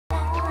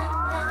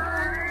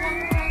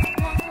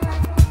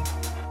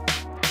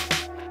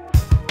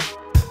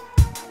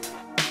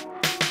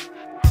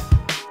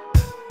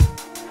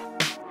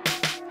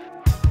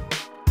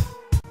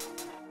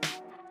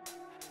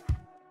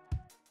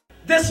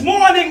This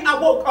morning I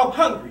woke up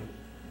hungry,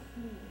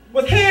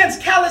 with hands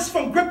calloused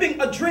from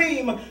gripping a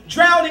dream,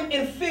 drowning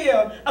in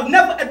fear of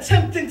never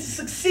attempting to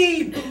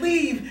succeed,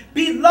 believe,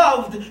 be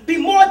loved, be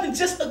more than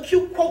just a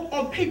cute quote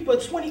on paper.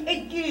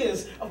 28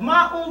 years of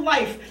my own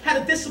life had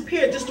to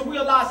disappear just to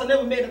realize I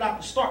never made it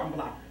out the starting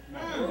block.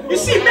 You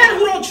see, men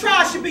who don't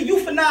try should be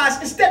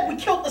euthanized. Instead, we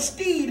killed a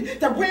steed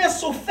that ran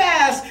so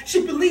fast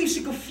she believed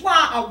she could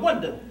fly. I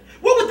wonder,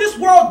 what would this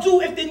world do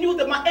if they knew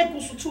that my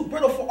ankles were too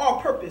brittle for all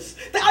purpose?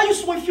 That I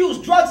used to infuse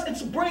drugs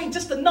into brain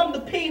just to numb the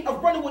pain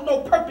of running with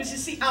no purpose. You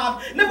see,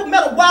 I've never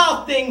met a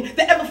wild thing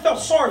that ever felt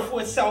sorry for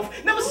itself.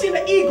 Never seen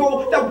an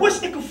eagle that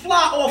wished it could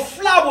fly, or a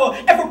flower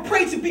ever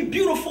prayed to be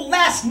beautiful.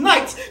 Last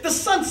night, the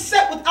sun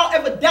set without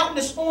ever doubting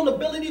its own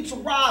ability to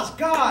rise.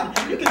 God,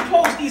 you can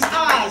close these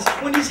eyes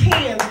when these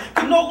hands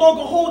can no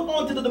longer hold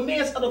on to the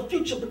demands of the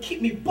future but keep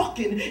me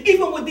bucking.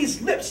 Even when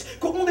these lips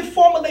could only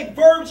formulate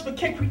verbs but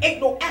can't create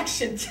no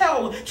action. Tell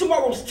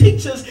tomorrow's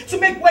teachers to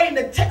make way in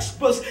the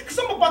textbooks, because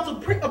I'm about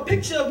to print a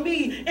picture of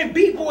me in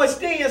B-boy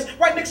stands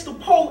right next to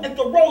Poe and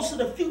Thoreau, so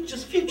the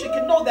future's future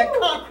can know that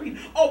concrete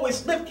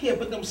always lived here.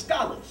 But them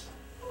scholars,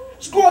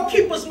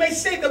 scorekeepers may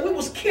say that we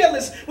was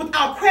careless with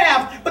our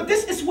craft, but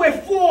this is where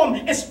form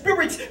and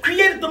spirits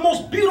created the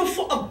most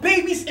beautiful of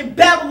babies in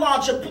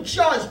Babylon.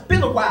 Y'all, it's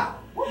been a while.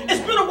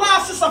 It's been a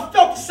while since I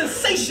felt the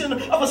sensation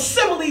of a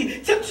simile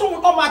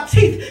tiptoeing on my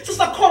teeth. Since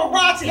I caught a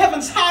ride to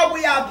heaven's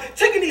highway, I've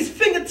taken these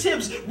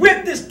fingertips,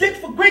 ripped this dick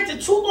for granted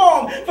too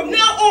long. From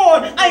now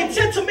on, I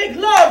intend to make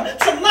love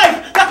to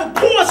life like a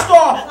porn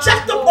star,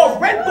 jacked up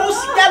on Red Bull,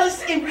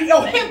 Cialis, and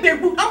Rio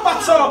Hamburg route. I'm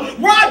about to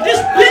ride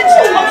this bitch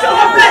until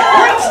her back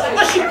breaks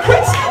or she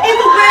quits.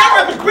 Either way, I'd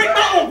rather break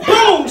my own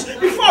bones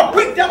before I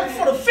break down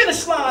before the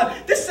finish line.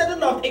 This said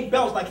enough, 8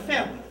 bells like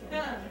family.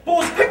 But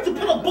was quick to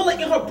put a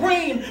bullet in her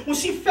brain when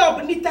she fell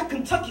beneath that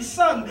Kentucky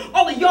sun.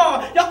 All of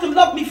y'all can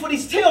love me for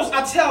these tales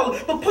I tell,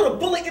 but put a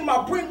bullet in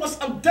my brain once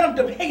I'm done.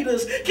 Them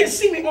haters can't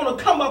see me on a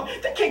come up.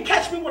 They can't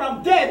catch me when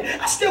I'm dead.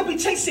 I still be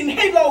chasing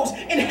halos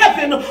in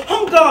heaven.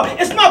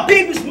 Hunger is my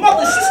baby's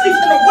mother. She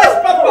sleeps in the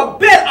west by my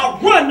bed. I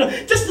run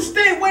just to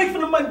stay away from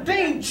the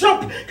mundane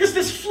jump, cause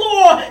this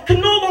floor can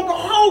no longer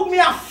hold me.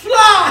 I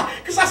fly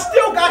cause I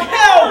still got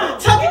hell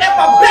tugging at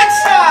my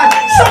backside.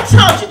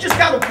 Sometimes you just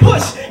gotta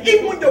push,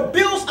 even when your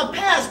bills are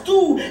past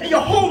due and your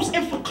home's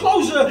in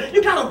foreclosure.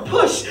 You gotta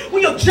push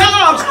when your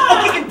jobs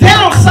are getting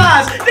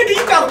downsized. Nigga,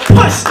 you gotta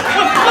push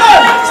when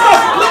blood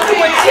starts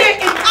looking with tear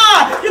in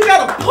eye. You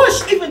gotta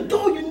push even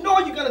though you know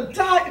you're gonna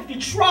die if you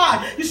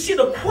try. You see,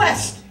 the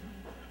quest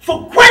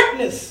for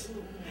greatness,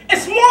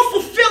 it's more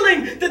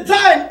fulfilling than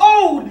dying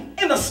old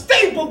in a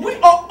stable. We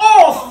are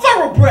all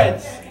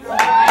thoroughbreds,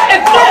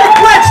 and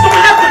thoroughbreds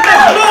don't have to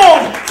live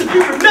long to be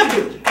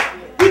remembered.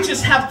 We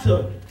just have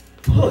to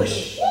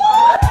push.